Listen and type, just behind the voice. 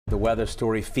The weather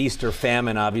story, feast or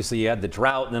famine. Obviously, you had the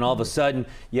drought, and then all of a sudden,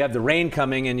 you have the rain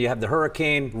coming, and you have the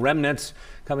hurricane remnants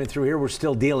coming through here. We're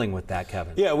still dealing with that,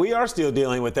 Kevin. Yeah, we are still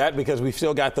dealing with that because we've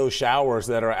still got those showers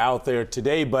that are out there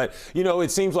today. But, you know,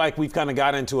 it seems like we've kind of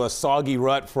got into a soggy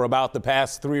rut for about the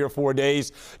past 3 or 4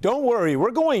 days. Don't worry,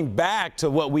 we're going back to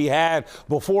what we had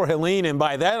before Helene. And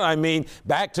by that, I mean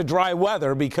back to dry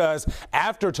weather, because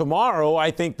after tomorrow,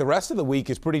 I think the rest of the week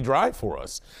is pretty dry for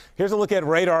us. Here's a look at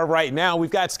radar right now. We've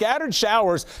got scattered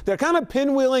showers. They're kind of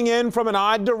pinwheeling in from an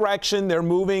odd direction. They're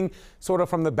moving sort of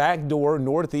from the back door,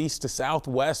 northeast to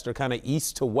southwest, or kind of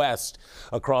east to west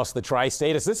across the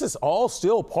tri-state. This is all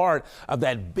still part of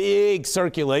that big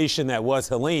circulation that was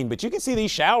Helene. But you can see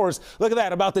these showers, look at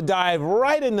that, about to dive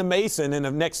right into Mason in the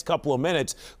next couple of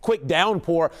minutes. Quick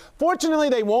downpour. Fortunately,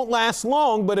 they won't last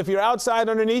long, but if you're outside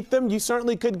underneath them, you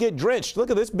certainly could get drenched.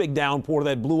 Look at this big downpour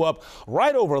that blew up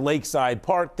right over Lakeside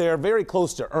Park there, very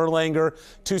close to Erlanger,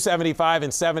 275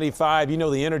 and 75. You know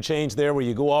the interchange there where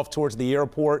you go off towards the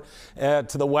airport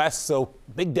to the west. So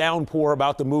big downpour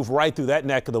about to move right through that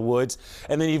neck of the woods.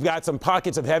 And then you've got some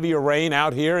pockets of heavier rain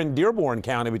out here in Dearborn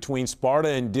County between Sparta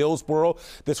and Dillsboro.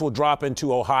 This will drop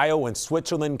into Ohio and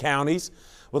Switzerland counties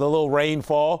with a little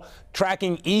rainfall.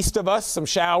 Tracking east of us, some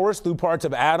showers through parts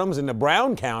of Adams and the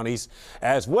Brown counties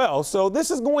as well. So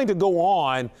this is going to go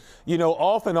on, you know,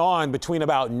 off and on between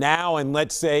about now and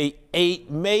let's say 8,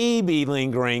 maybe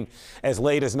lingering as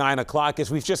late as 9 o'clock,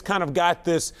 as we've just kind of got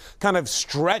this kind of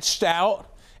stretched out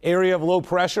area of low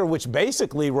pressure, which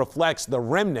basically reflects the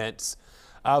remnants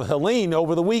of Helene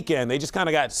over the weekend. They just kind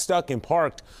of got stuck and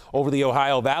parked over the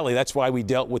Ohio Valley. That's why we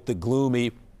dealt with the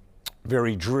gloomy,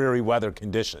 very dreary weather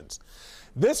conditions.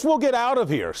 This will get out of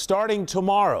here starting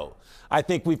tomorrow. I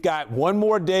think we've got one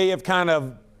more day of kind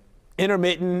of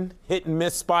intermittent hit and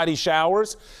miss spotty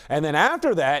showers. And then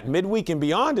after that, midweek and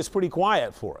beyond is pretty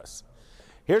quiet for us.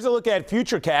 Here's a look at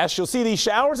Futurecast. You'll see these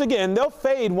showers again. They'll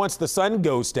fade once the sun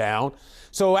goes down.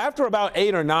 So after about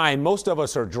 8 or 9, most of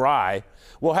us are dry.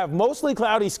 We'll have mostly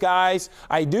cloudy skies.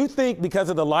 I do think because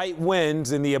of the light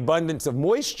winds and the abundance of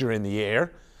moisture in the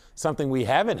air, something we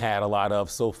haven't had a lot of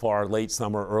so far, late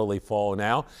summer, early fall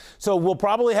now. So we'll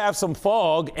probably have some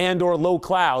fog and or low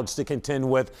clouds to contend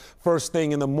with first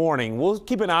thing in the morning. We'll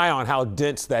keep an eye on how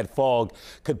dense that fog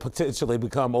could potentially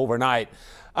become overnight.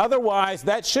 Otherwise,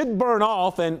 that should burn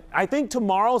off, and I think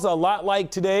tomorrow's a lot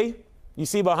like today. You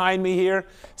see behind me here,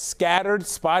 scattered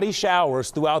spotty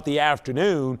showers throughout the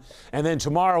afternoon, and then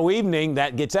tomorrow evening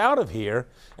that gets out of here,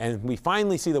 and we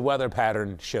finally see the weather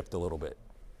pattern shift a little bit.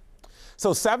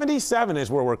 So 77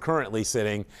 is where we're currently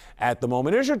sitting at the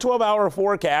moment. Here's your 12-hour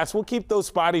forecast. We'll keep those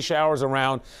spotty showers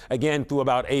around again through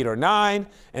about 8 or 9,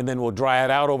 and then we'll dry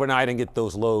it out overnight and get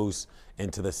those lows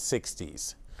into the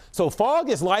 60s. So fog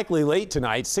is likely late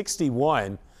tonight,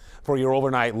 61 for your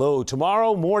overnight low.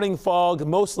 Tomorrow, morning fog,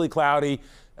 mostly cloudy.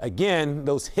 Again,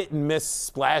 those hit and miss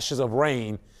splashes of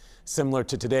rain similar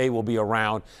to today will be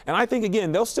around. And I think,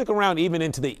 again, they'll stick around even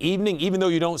into the evening, even though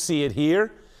you don't see it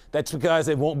here. That's because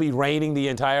it won't be raining the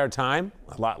entire time,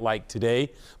 a lot like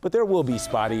today, but there will be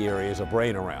spotty areas of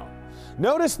rain around.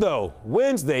 Notice, though,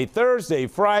 Wednesday, Thursday,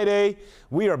 Friday,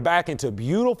 we are back into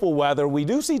beautiful weather. We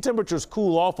do see temperatures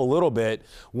cool off a little bit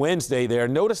Wednesday there.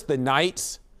 Notice the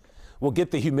nights. We'll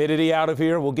get the humidity out of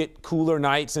here. We'll get cooler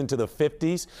nights into the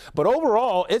 50s. But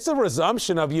overall, it's a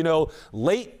resumption of, you know,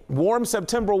 late warm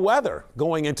September weather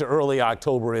going into early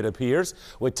October, it appears,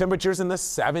 with temperatures in the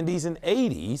 70s and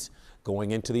 80s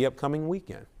going into the upcoming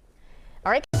weekend.